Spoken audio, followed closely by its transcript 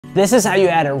This is how you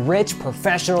add a rich,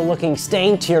 professional looking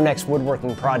stain to your next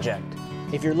woodworking project.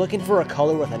 If you're looking for a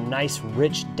color with a nice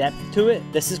rich depth to it,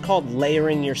 this is called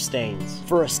layering your stains.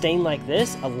 For a stain like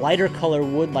this, a lighter color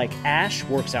wood like ash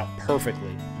works out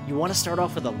perfectly. You want to start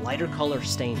off with a lighter color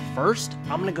stain first.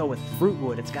 I'm going to go with fruit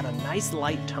wood. It's got a nice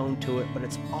light tone to it, but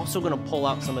it's also going to pull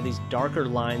out some of these darker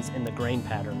lines in the grain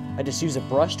pattern. I just use a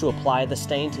brush to apply the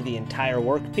stain to the entire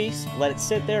workpiece, let it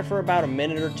sit there for about a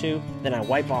minute or two, then I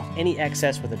wipe off any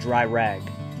excess with a dry rag.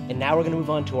 And now we're going to move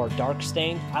on to our dark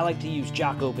stain. I like to use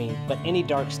Jocko Bean, but any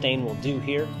dark stain will do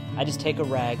here. I just take a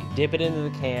rag, dip it into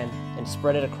the can, and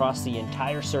spread it across the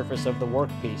entire surface of the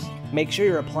workpiece. Make sure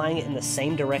you're applying it in the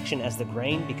same direction as the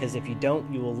grain, because if you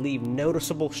don't, you will leave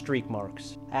noticeable streak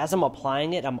marks. As I'm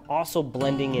applying it, I'm also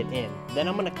blending it in. Then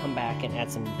I'm going to come back and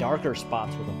add some darker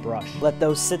spots with a brush. Let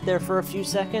those sit there for a few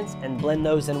seconds and blend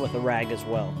those in with a rag as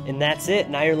well. And that's it.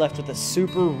 Now you're left with a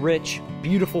super rich,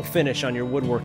 beautiful finish on your woodworking